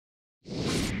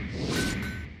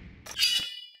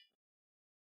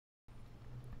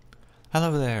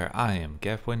Hello there, I am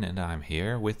Gepwin and I'm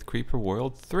here with Creeper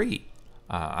World 3.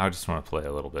 I just want to play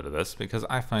a little bit of this because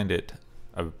I find it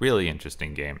a really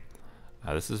interesting game.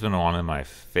 This has been one of my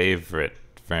favorite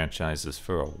franchises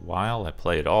for a while. I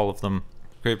played all of them.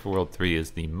 Creeper World 3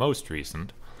 is the most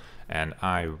recent, and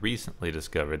I recently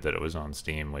discovered that it was on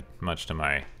Steam, much to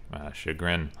my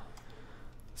chagrin.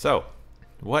 So,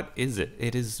 what is it?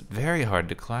 It is very hard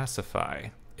to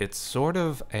classify. It's sort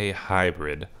of a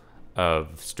hybrid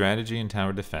of strategy and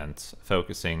tower defense,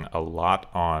 focusing a lot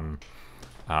on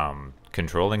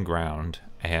controlling ground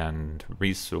and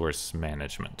resource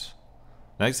management.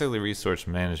 Not exactly resource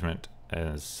management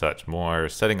as such, more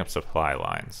setting up supply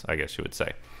lines, I guess you would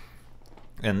say.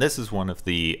 And this is one of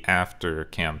the after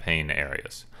campaign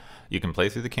areas. You can play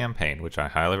through the campaign, which I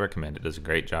highly recommend. It does a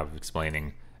great job of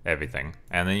explaining everything.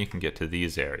 And then you can get to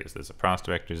these areas. There's a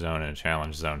prospector zone and a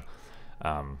challenge zone.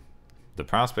 The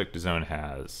prospector zone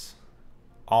has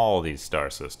all these star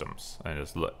systems, and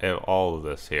just look at all of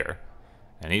this here,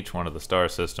 and each one of the star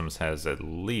systems has at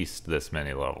least this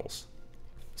many levels.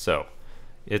 So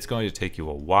it's going to take you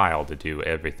a while to do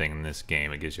everything in this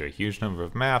game. It gives you a huge number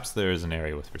of maps. There is an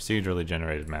area with procedurally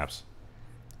generated maps,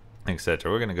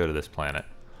 etc. We're going to go to this planet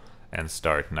and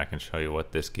start, and I can show you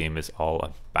what this game is all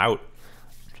about.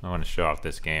 I want to show off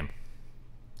this game.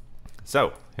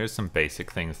 So here's some basic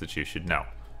things that you should know.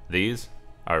 These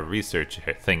are research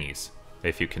thingies.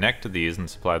 If you connect to these and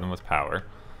supply them with power,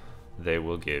 they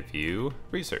will give you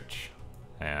research.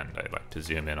 And I'd like to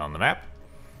zoom in on the map.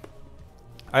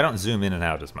 I don't zoom in and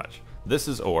out as much. This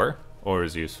is ore. Ore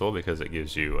is useful because it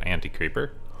gives you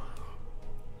anti-creeper.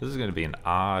 This is going to be an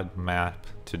odd map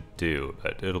to do,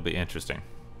 but it'll be interesting.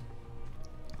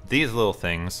 These little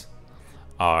things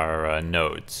are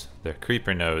nodes. They're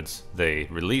creeper nodes. They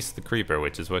release the creeper,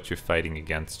 which is what you're fighting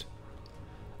against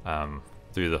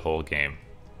through the whole game.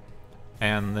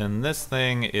 And then this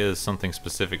thing is something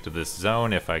specific to this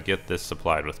zone. If I get this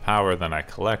supplied with power, then I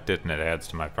collect it and it adds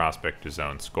to my prospector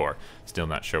zone score. Still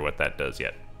not sure what that does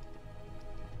yet.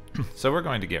 So we're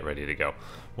going to get ready to go.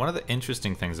 One of the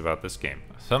interesting things about this game,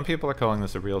 some people are calling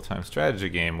this a real-time strategy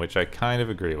game, which I kind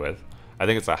of agree with. I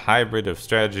think it's a hybrid of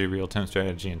strategy, real-time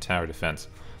strategy, and tower defense.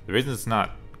 The reason it's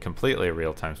not completely a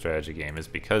real-time strategy game is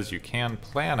because you can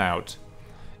plan out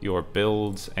your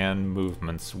builds and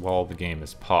movements while the game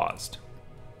is paused,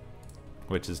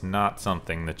 which is not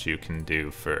something that you can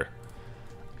do for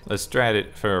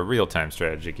a real-time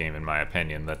strategy game, in my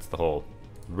opinion. That's the whole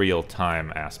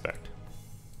real-time aspect.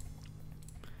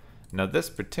 Now this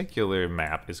particular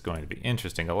map is going to be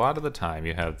interesting. A lot of the time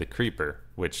you have the creeper,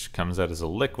 which comes out as a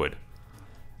liquid,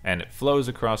 and it flows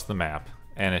across the map,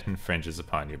 and it infringes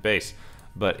upon your base.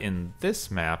 But in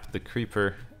this map, the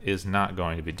creeper is not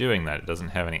going to be doing that. It doesn't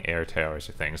have any air towers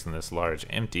or things, and this large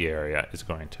empty area is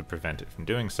going to prevent it from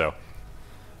doing so.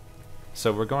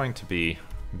 So we're going to be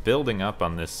building up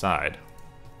on this side,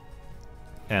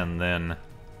 and then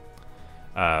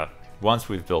once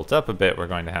we've built up a bit, we're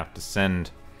going to have to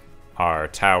send our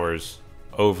towers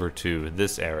over to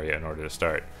this area in order to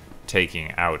start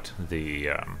taking out the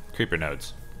creeper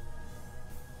nodes.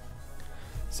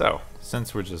 So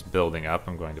since we're just building up,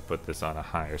 I'm going to put this on a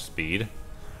higher speed.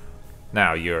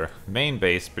 Now your main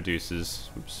base produces,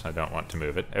 oops, I don't want to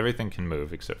move it. Everything can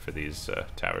move except for these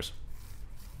towers.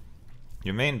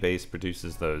 Your main base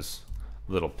produces those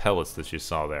little pellets that you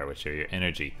saw there, which are your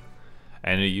energy,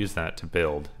 and you use that to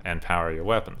build and power your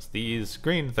weapons. These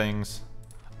green things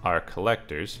are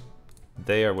collectors.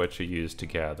 They are what you use to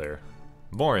gather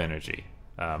more energy,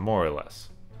 more or less.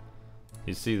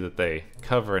 You see that they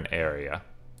cover an area.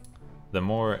 The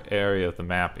more area of the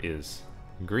map is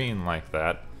green like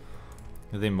that,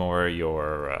 the more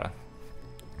your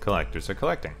collectors are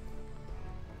collecting.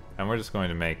 And we're just going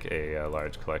to make a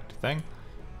large collector thing.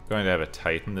 Going to have a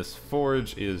Titan. This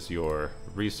forge is your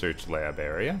research lab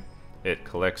area. It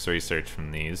collects research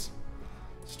from these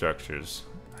structures.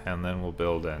 And then we'll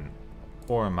build an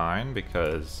ore mine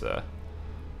because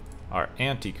our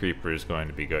anti-creeper is going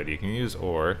to be good. You can use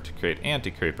ore to create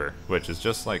anti-creeper, which is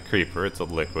just like creeper. It's a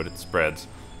liquid, it spreads,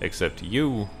 except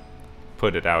you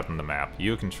put it out in the map.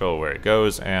 You control where it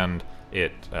goes, and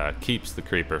it keeps the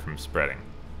creeper from spreading.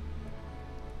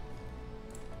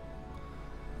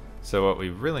 So what we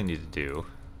really need to do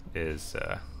is,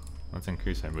 let's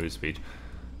increase our move speed.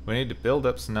 We need to build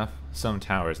up some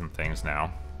towers and things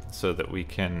now, so that we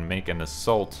can make an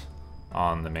assault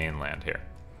on the mainland here.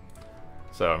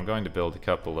 So I'm going to build a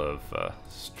couple of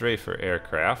strafer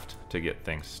aircraft to get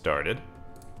things started.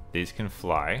 These can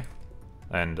fly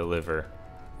and deliver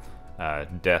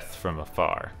death from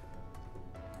afar.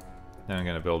 Then I'm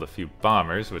going to build a few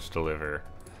bombers which deliver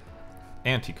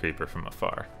anti-creeper from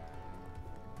afar.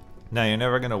 Now, you're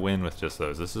never going to win with just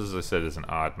those. This, as I said, is an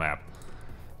odd map.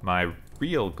 My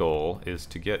real goal is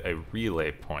to get a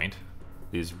relay point.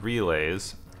 These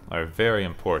relays are very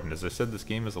important. As I said, this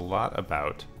game is a lot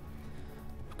about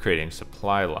creating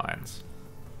supply lines.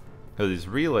 So these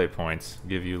relay points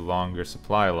give you longer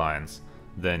supply lines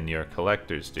than your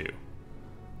collectors do.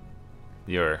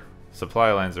 Your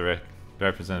supply lines are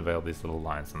represented by all these little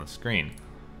lines on the screen.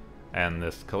 And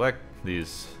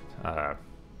these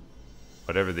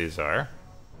whatever these are,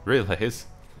 relays,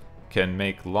 can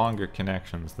make longer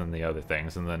connections than the other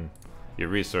things, and then your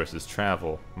resources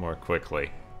travel more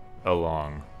quickly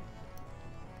along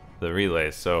the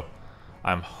relays. So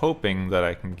I'm hoping that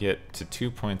I can get to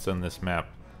 2 points on this map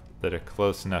that are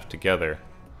close enough together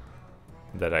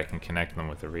that I can connect them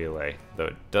with a relay, though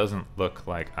it doesn't look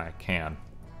like I can.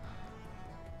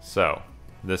 So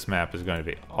this map is going to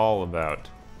be all about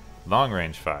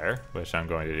long-range fire, which I'm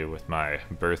going to do with my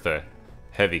Bertha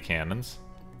heavy cannons.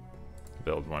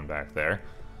 Build one back there.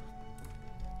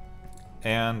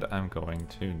 And I'm going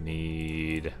to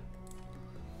need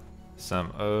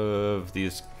some of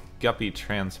these guppy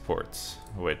transports,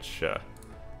 which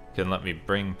can let me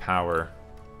bring power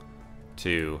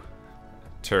to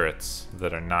turrets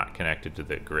that are not connected to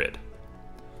the grid.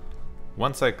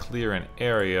 Once I clear an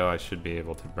area, I should be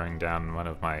able to bring down one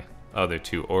of my other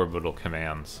 2 orbital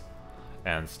commands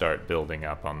and start building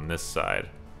up on this side.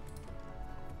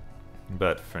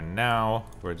 But for now,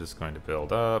 we're just going to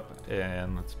build up,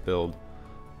 and let's build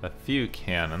a few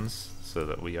cannons so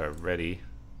that we are ready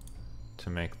to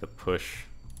make the push.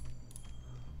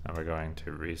 And we're going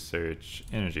to research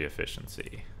energy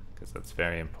efficiency, because that's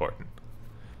very important.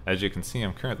 As you can see,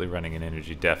 I'm currently running an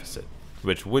energy deficit,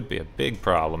 which would be a big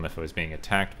problem if I was being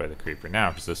attacked by the creeper now,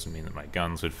 because this would mean that my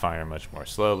guns would fire much more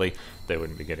slowly. They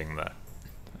wouldn't be getting the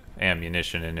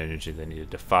ammunition and energy they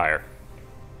needed to fire.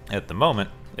 At the moment,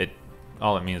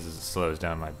 all it means is it slows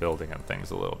down my building and things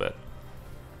a little bit.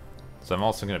 So I'm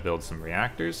also going to build some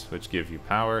reactors, which give you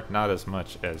power, not as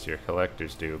much as your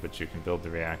collectors do, but you can build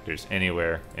the reactors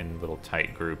anywhere in little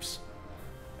tight groups,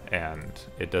 and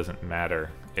it doesn't matter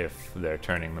if they're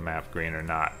turning the map green or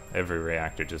not. Every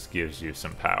reactor just gives you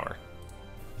some power.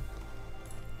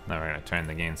 Now we're going to turn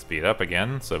the game speed up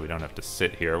again, so we don't have to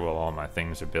sit here while all my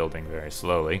things are building very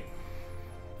slowly.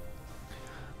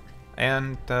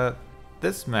 And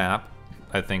this map,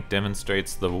 I think,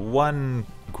 demonstrates the one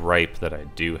gripe that I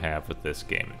do have with this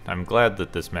game. I'm glad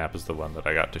that this map is the one that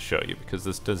I got to show you, because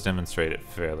this does demonstrate it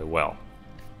fairly well.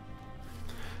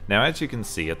 Now, as you can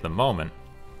see, at the moment,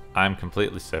 I'm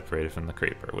completely separated from the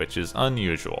creeper, which is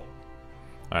unusual.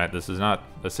 Alright, this is not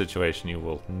a situation you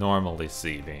will normally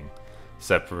see, being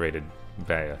separated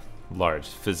by a large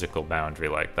physical boundary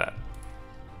like that.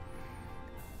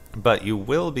 But you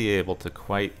will be able to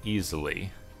quite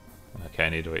easily... Okay, I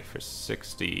need to wait for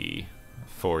 60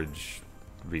 forge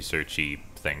researchy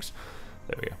things.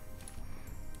 There we go.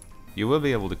 You will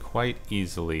be able to quite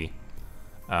easily...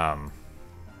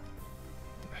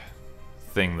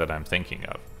 thing that I'm thinking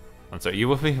of. And so you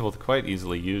will be able to quite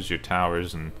easily use your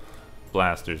towers and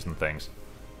blasters and things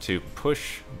to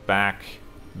push back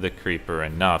the creeper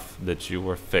enough that you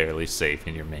are fairly safe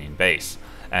in your main base.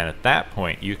 And at that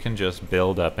point, you can just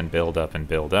build up and build up and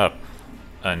build up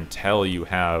until you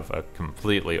have a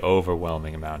completely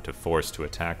overwhelming amount of force to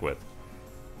attack with.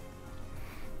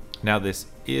 Now this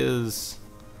is...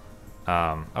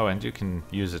 oh, and you can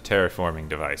use a terraforming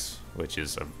device, which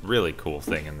is a really cool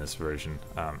thing in this version.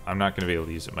 I'm not going to be able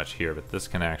to use it much here, but this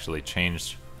can actually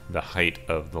change the height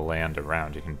of the land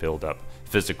around. You can build up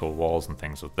physical walls and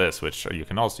things with this, which you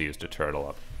can also use to turtle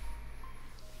up.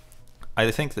 I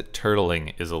think that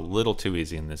turtling is a little too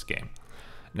easy in this game.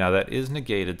 Now that is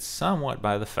negated somewhat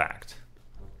by the fact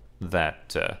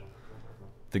that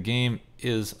the game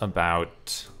is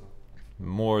about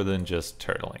more than just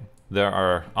turtling. There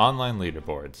are online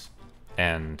leaderboards,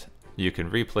 and you can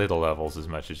replay the levels as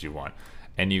much as you want.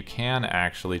 And you can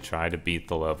actually try to beat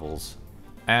the levels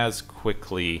as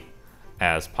quickly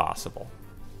as possible.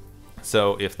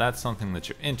 So if that's something that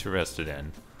you're interested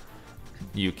in,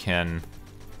 you can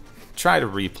try to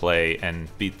replay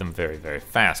and beat them very, very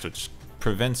fast, which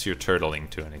prevents your turtling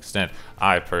to an extent.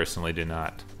 I personally do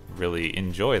not really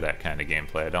enjoy that kind of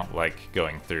gameplay. I don't like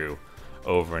going through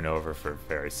over and over for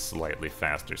very slightly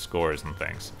faster scores and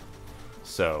things.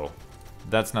 So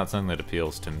that's not something that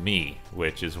appeals to me,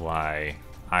 which is why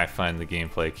I find the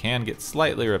gameplay can get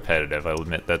slightly repetitive. I'll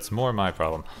admit that's more my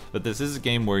problem, but this is a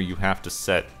game where you have to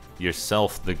set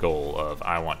yourself the goal of,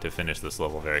 I want to finish this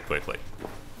level very quickly.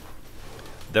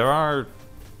 There are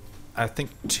I think,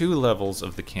 2 levels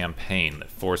of the campaign that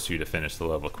force you to finish the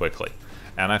level quickly.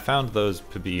 And I found those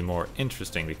to be more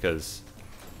interesting because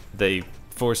they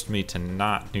forced me to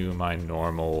not do my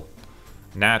normal,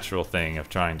 natural thing of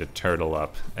trying to turtle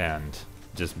up and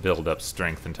just build up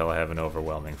strength until I have an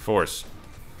overwhelming force.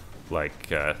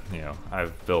 Like,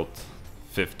 I've built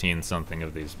 15-something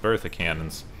of these Bertha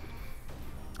cannons,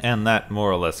 and that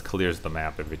more or less clears the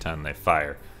map every time they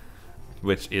fire,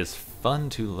 which is fun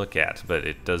to look at, but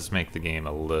it does make the game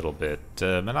a little bit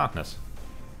monotonous.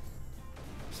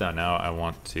 So now I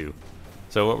want to...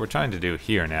 So what we're trying to do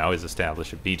here now is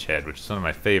establish a beachhead, which is one of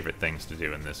my favorite things to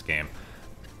do in this game,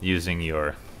 using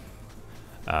your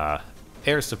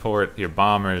air support, your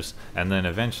bombers, and then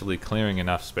eventually clearing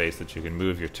enough space that you can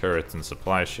move your turrets and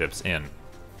supply ships in.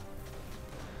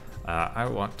 I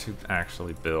want to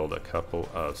actually build a couple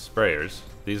of sprayers.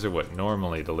 These are what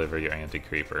normally deliver your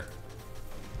anti-creeper.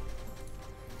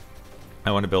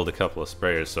 I want to build a couple of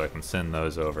sprayers so I can send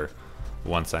those over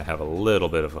once I have a little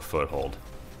bit of a foothold.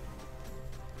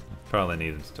 Probably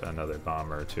need another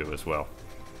bomber or 2 as well.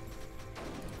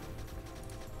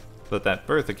 But that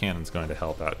Bertha cannon's going to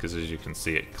help out because, as you can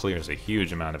see, it clears a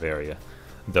huge amount of area,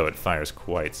 though it fires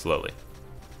quite slowly.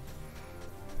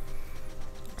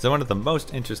 So one of the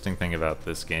most interesting thing about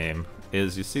this game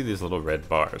is you see these little red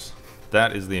bars.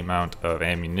 That is the amount of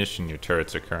ammunition your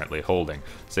turrets are currently holding.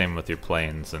 Same with your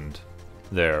planes and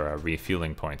their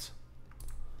refueling points.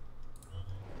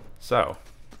 So,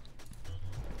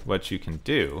 what you can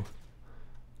do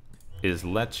is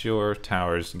let your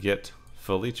towers get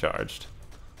fully charged.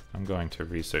 I'm going to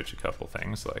research a couple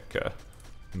things like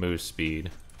move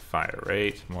speed, fire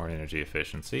rate, more energy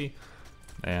efficiency,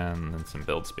 and then some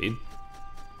build speed.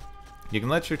 You can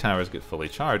let your towers get fully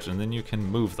charged and then you can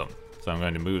move them. So I'm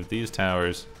going to move these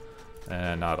towers,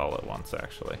 not all at once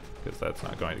actually, because that's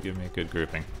not going to give me a good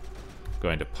grouping. I'm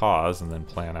going to pause and then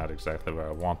plan out exactly where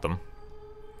I want them.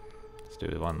 Let's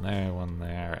do one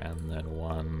there, and then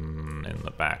one in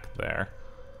the back there,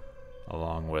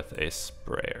 along with a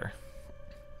sprayer.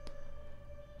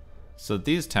 So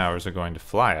these towers are going to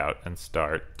fly out and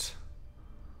start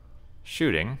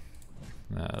shooting.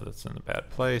 That's in a bad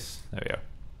place. There we go.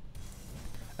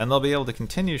 And they'll be able to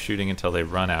continue shooting until they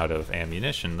run out of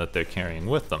ammunition that they're carrying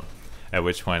with them, at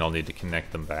which point I'll need to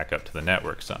connect them back up to the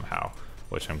network somehow,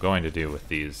 which I'm going to do with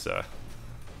these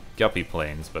guppy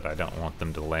planes, but I don't want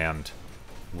them to land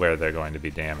where they're going to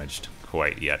be damaged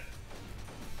quite yet.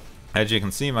 As you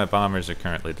can see, my bombers are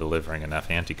currently delivering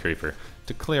enough anti-creeper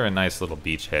to clear a nice little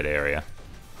beachhead area.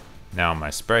 Now my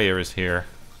sprayer is here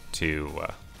to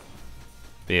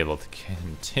be able to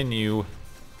continue,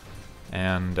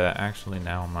 and actually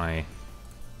now my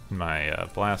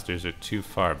blasters are too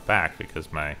far back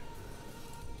because my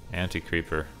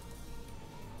anti-creeper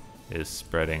is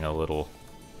spreading a little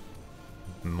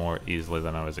more easily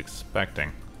than I was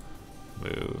expecting.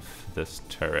 Move this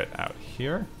turret out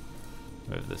here.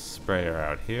 Move this sprayer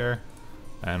out here,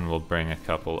 and we'll bring a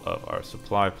couple of our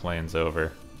supply planes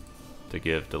over to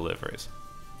give deliveries.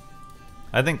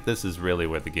 I think this is really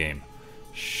where the game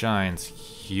shines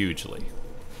hugely,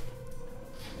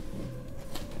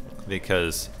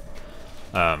 because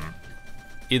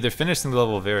either finishing the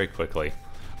level very quickly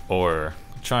or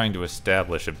trying to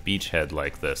establish a beachhead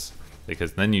like this,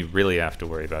 because then you really have to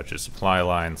worry about your supply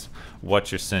lines,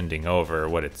 what you're sending over,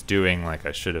 what it's doing. Like,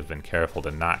 I should have been careful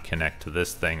to not connect to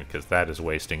this thing because that is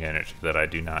wasting energy that I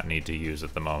do not need to use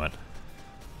at the moment.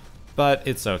 But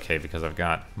it's okay because I've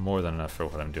got more than enough for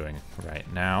what I'm doing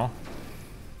right now.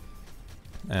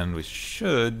 And we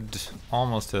should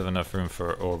almost have enough room for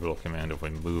our orbital command if we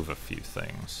move a few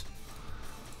things.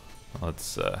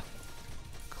 Let's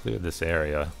clear this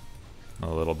area a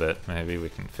little bit. Maybe we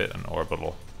can fit an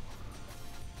orbital.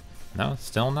 No,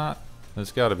 still not?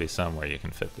 There's got to be somewhere you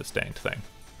can fit this danged thing.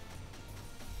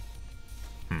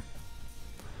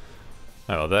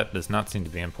 Oh, that does not seem to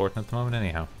be important at the moment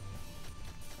anyhow.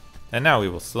 And now we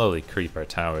will slowly creep our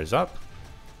towers up.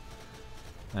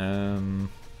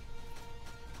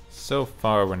 So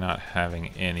far we're not having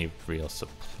any real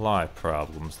supply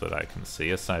problems that I can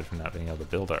see, aside from not being able to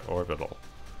build our orbital.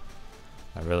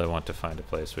 I really want to find a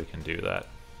place we can do that.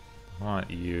 I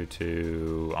want you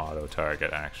to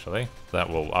auto-target, actually. That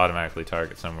will automatically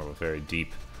target somewhere with very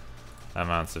deep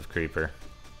amounts of creeper.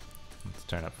 Let's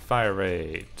turn up fire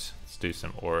rate. Let's do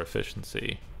some ore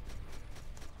efficiency.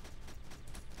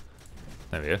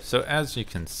 There we go. So as you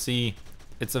can see,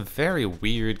 it's a very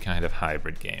weird kind of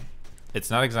hybrid game. It's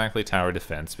not exactly tower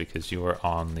defense because you are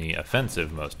on the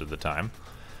offensive most of the time,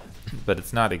 but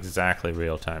it's not exactly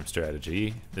real-time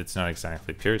strategy. It's not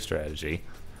exactly pure strategy.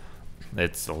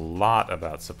 It's a lot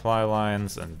about supply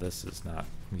lines, and this is not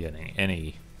getting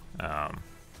any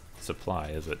supply,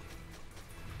 is it?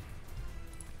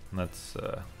 Let's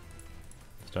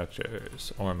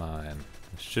structures, ore mine.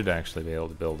 I should actually be able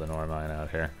to build an ore mine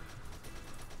out here.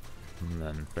 And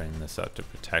then bring this up to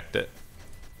protect it.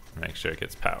 Make sure it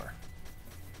gets power.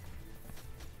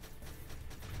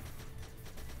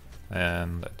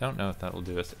 And I don't know if that will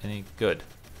do us any good,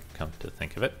 come to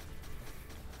think of it.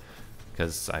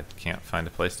 Because I can't find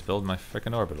a place to build my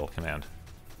frickin' orbital command.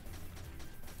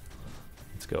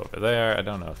 Let's go over there. I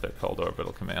don't know if they're called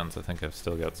orbital commands. I think I've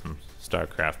still got some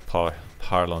StarCraft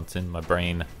parlance in my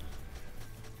brain.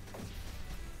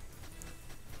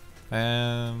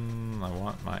 And I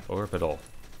want my orbital.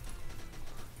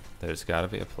 There's gotta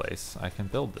be a place I can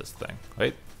build this thing.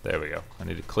 Wait, there we go. I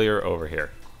need to clear over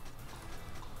here.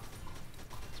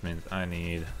 This means I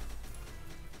need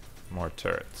more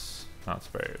turrets, not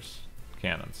sprayers,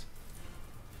 cannons.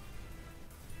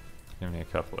 Give me a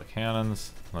couple of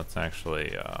cannons. Let's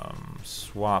actually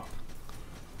swap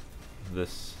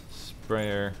this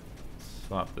sprayer,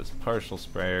 swap this partial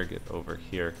sprayer, get over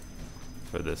here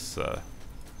for this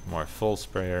more full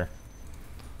sprayer.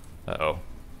 Uh-oh.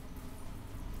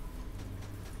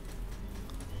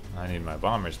 I need my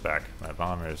bombers back. My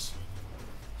bombers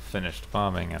finished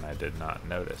bombing and I did not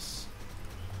notice.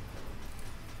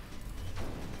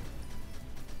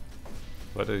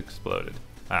 What exploded?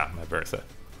 Ah, my Bertha.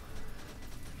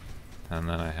 And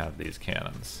then I have these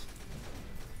cannons.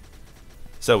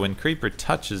 So when Creeper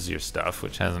touches your stuff,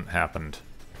 which hasn't happened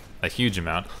a huge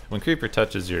amount, when Creeper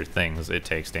touches your things, it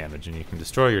takes damage and you can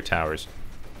destroy your towers.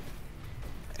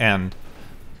 And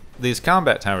these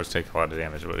combat towers take a lot of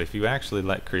damage, but if you actually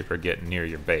let Creeper get near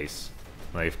your base,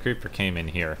 like if Creeper came in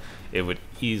here, it would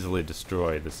easily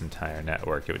destroy this entire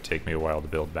network. It would take me a while to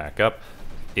build back up.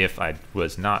 If I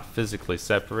was not physically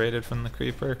separated from the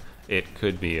Creeper, it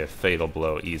could be a fatal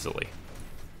blow easily.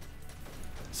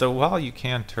 So while you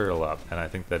can turtle up, and I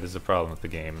think that is a problem with the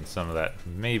game, and some of that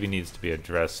maybe needs to be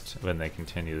addressed when they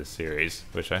continue the series,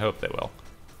 which I hope they will.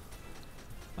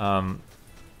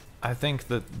 I think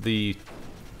that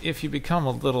if you become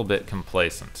a little bit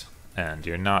complacent, and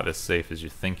you're not as safe as you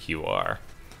think you are,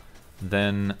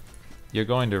 then you're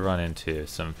going to run into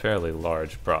some fairly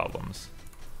large problems.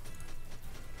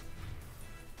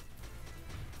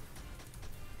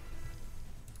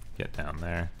 Get down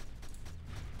there.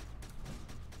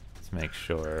 Let's make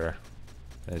sure,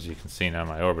 as you can see now,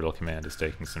 my orbital command is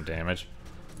taking some damage.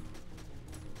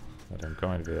 But I'm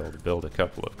going to be able to build a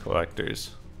couple of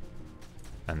collectors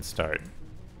and start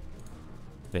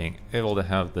being able to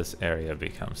have this area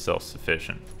become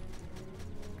self-sufficient.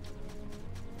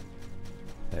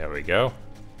 There we go.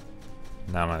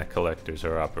 Now my collectors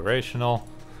are operational,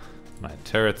 my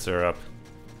turrets are up,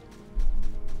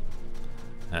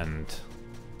 and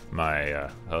my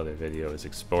other video is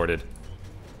exported.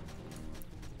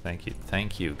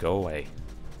 Thank you, go away.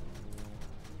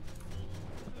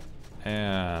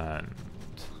 And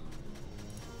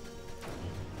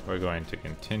we're going to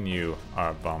continue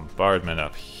our bombardment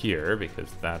up here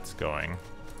because that's going...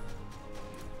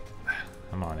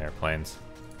 Come on, airplanes.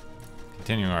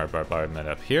 Continuing our bombardment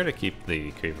up here to keep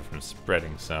the Creeper from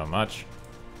spreading so much.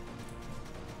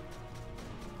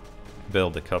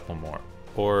 Build a couple more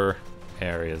ore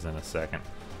areas in a second.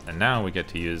 And now we get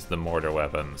to use the mortar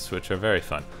weapons, which are very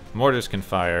fun. Mortars can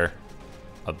fire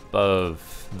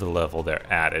above the level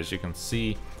they're at. As you can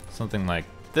see, something like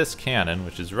this cannon,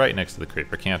 which is right next to the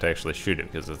Creeper, can't actually shoot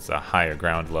it because it's a higher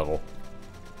ground level.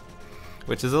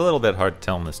 Which is a little bit hard to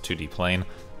tell in this 2D plane,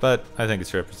 but I think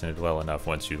it's represented well enough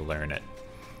once you learn it.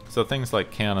 So things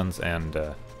like cannons and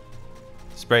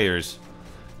sprayers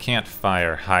can't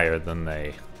fire higher than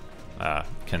they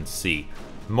can see.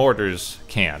 Mortars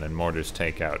can, and mortars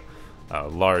take out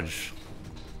large,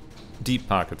 deep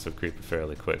pockets of Creeper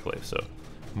fairly quickly, so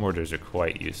mortars are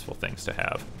quite useful things to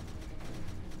have.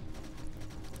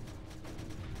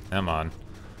 Come on.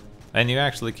 And you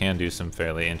actually can do some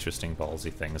fairly interesting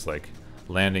ballsy things like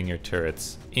landing your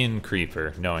turrets in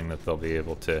Creeper, knowing that they'll be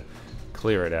able to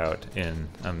clear it out in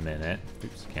a minute.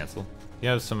 Oops, cancel. You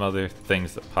have some other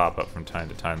things that pop up from time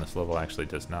to time. This level actually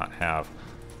does not have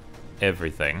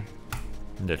everything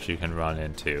that you can run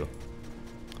into.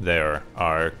 There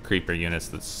are Creeper units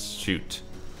that shoot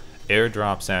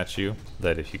airdrops at you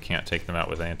that, if you can't take them out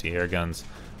with anti-air guns,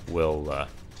 will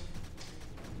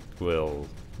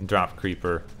drop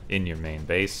Creeper in your main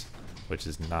base, which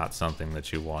is not something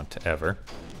that you want to ever.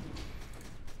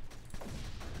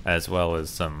 As well as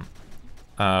some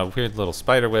weird little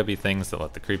spiderwebby things that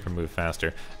let the Creeper move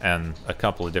faster, and a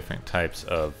couple of different types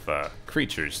of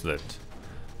creatures that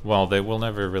while they will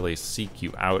never really seek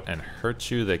you out and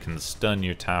hurt you, they can stun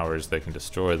your towers, they can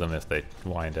destroy them if they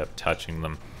wind up touching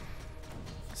them.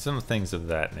 Some things of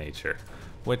that nature,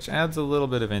 which adds a little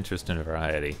bit of interest and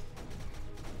variety.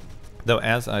 Though,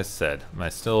 as I said, my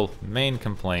still main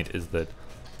complaint is that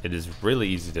it is really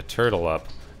easy to turtle up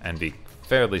and be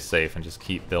fairly safe and just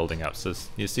keep building up. So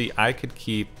you see, I could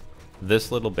keep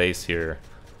this little base here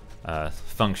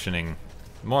functioning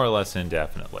more or less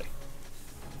indefinitely.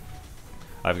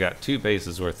 I've got 2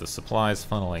 bases worth of supplies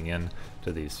funneling in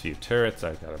to these few turrets.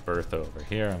 I've got a berth over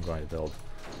here. I'm going to build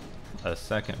a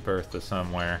second berth to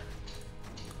somewhere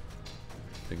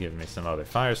to give me some other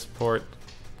fire support.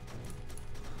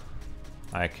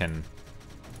 I can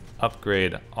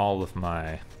upgrade all of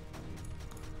my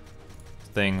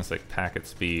things like packet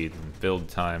speed and build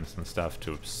times and stuff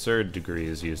to absurd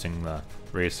degrees using the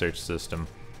research system.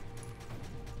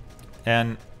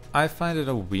 And I find it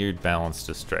a weird balance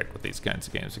to strike with these kinds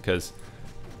of games, because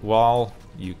while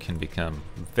you can become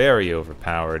very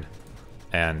overpowered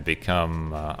and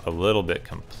become a little bit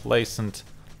complacent,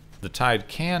 the tide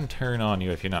can turn on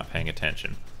you if you're not paying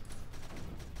attention.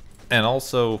 And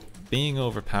also, being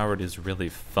overpowered is really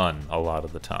fun a lot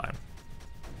of the time.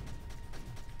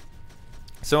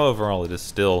 So overall, it is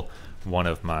still one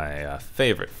of my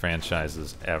favorite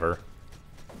franchises ever.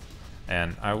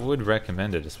 And I would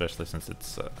recommend it, especially since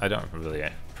it's, I don't really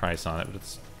price on it, but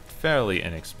it's fairly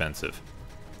inexpensive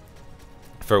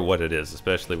for what it is,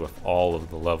 especially with all of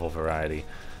the level variety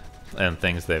and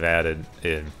things they've added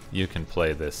in. You can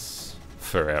play this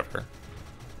forever.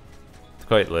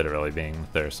 Quite literally, being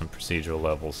there are some procedural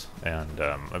levels and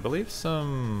I believe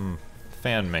some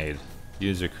fan-made,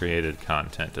 user-created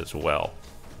content as well.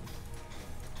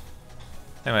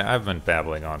 Anyway, I've been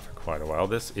babbling on for quite a while.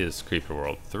 This is Creeper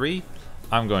World 3.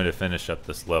 I'm going to finish up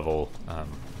this level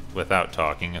without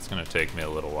talking. It's going to take me a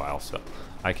little while, so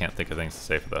I can't think of things to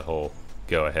say for the whole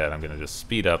go ahead. I'm going to just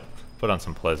speed up, put on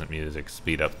some pleasant music,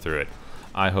 speed up through it.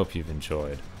 I hope you've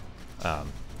enjoyed.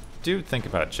 Do think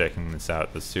about checking this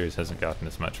out. This series hasn't gotten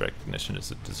as much recognition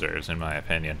as it deserves, in my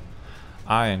opinion.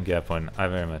 I am Gepwin. I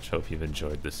very much hope you've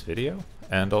enjoyed this video,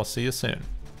 and I'll see you soon.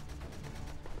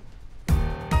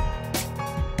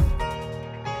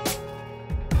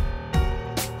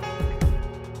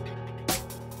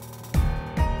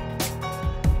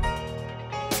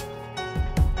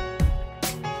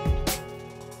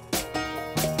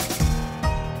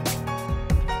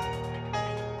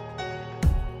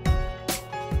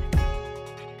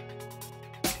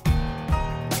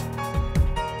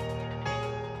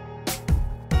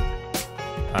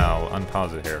 I'll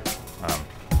unpause it here.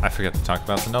 I forgot to talk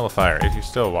about the nullifier. If you're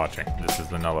still watching, this is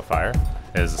the nullifier.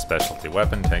 It is a specialty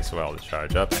weapon, takes a while to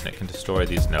charge up, and it can destroy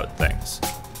these note things.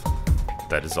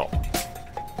 That is all.